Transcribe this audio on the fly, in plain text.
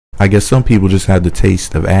I guess some people just had the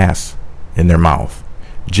taste of ass in their mouth.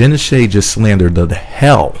 Jenna Shea just slandered the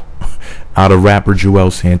hell out of rapper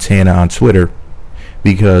Juelz Santana on Twitter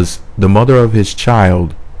because the mother of his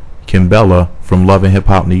child, Kimbella from Love and Hip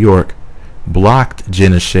Hop New York, blocked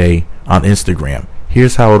Jenna Shea on Instagram.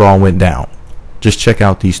 Here's how it all went down. Just check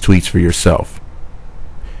out these tweets for yourself.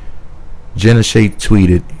 Jenna Shea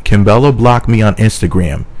tweeted, "Kimbella blocked me on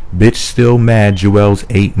Instagram. Bitch still mad Juelz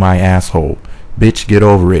ate my asshole. Bitch, get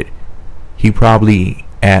over it. He probably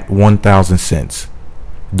at 1,000 cents.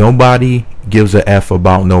 Nobody gives a F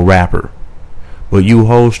about no rapper. But you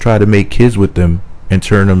hoes try to make kids with them and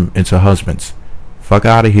turn them into husbands. Fuck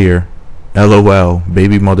out of here. LOL,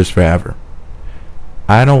 baby mothers forever."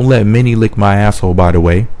 I don't let many lick my asshole, by the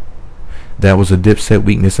way. That was a Dipset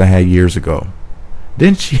weakness I had years ago.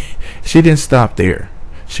 Then she didn't stop there.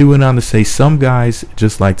 She went on to say, "Some guys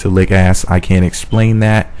just like to lick ass. I can't explain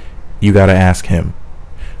that. You gotta ask him.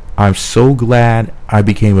 I'm so glad I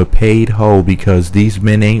became a paid hoe because these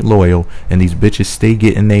men ain't loyal and these bitches stay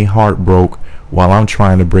getting their heart broke while I'm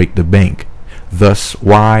trying to break the bank. Thus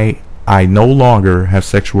why I no longer have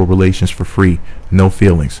sexual relations for free. No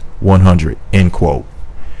feelings. 100. End quote.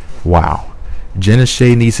 Wow. Jenna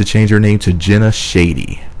Shea needs to change her name to Jenna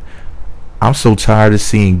Shady. I'm so tired of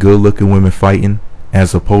seeing good looking women fighting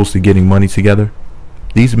as opposed to getting money together.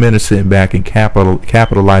 These men are sitting back and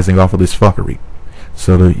capitalizing off of this fuckery.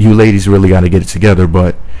 So you ladies really got to get it together.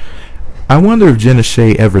 But I wonder if Jenna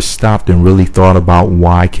Shea ever stopped and really thought about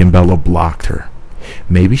why Kimbella blocked her.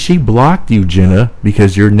 Maybe she blocked you, Jenna,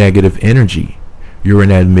 because you're negative energy. You're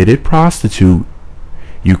an admitted prostitute.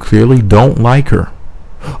 You clearly don't like her.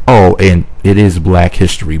 Oh, and it is Black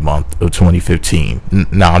History Month of 2015.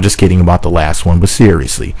 No, I'm just kidding about the last one, but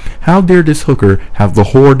seriously, how dare this hooker have the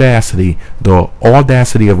audacity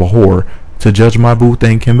of a whore to judge my boo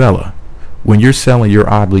thing Kimbella when you're selling your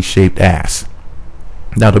oddly shaped ass?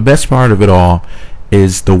 Now, the best part of it all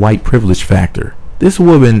is the white privilege factor. This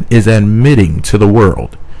woman is admitting to the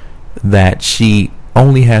world that she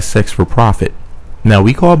only has sex for profit. Now,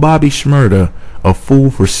 we call Bobby Shmurda a fool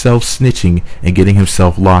for self-snitching and getting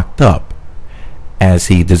himself locked up, as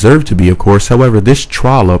he deserved to be, of course. However, this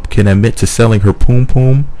trollop can admit to selling her poom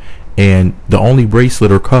poom, and the only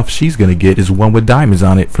bracelet or cuff she's going to get is one with diamonds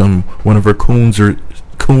on it from one of her coons and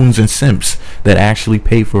simps that actually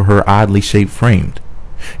pay for her oddly shaped framed.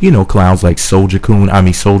 You know, clowns like Soldier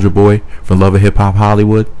Boy from Love and Hip Hop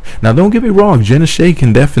Hollywood. Now, don't get me wrong, Jenna Shea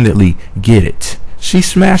can definitely get it.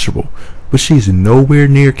 She's smashable, but she's nowhere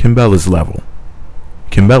near Kimbella's level.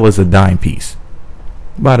 Kimbella's a dime piece.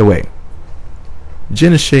 By the way,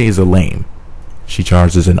 Jenna Shea is a lame. She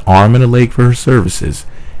charges an arm and a leg for her services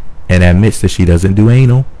and admits that she doesn't do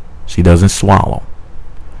anal. She doesn't swallow.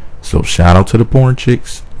 So shout out to the porn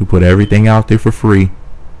chicks who put everything out there for free.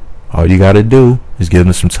 All you gotta do is give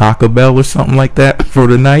them some Taco Bell or something like that for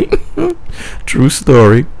the night. True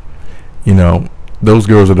story. You know, those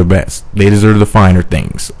girls are the best. They deserve the finer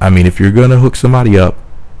things. I mean, if you're gonna hook somebody up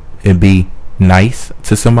and be nice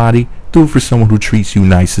to somebody, do it for someone who treats you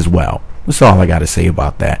nice as well. That's all I gotta say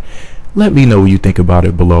about that. Let me know what you think about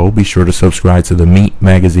it below. Be sure to subscribe to the Meat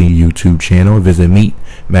Magazine YouTube channel and visit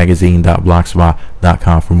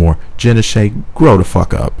meatmagazine.blogspot.com for more. Jenna Shea, grow the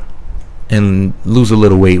fuck up and lose a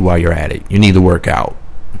little weight while you're at it. You need to work out.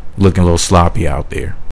 Looking a little sloppy out there.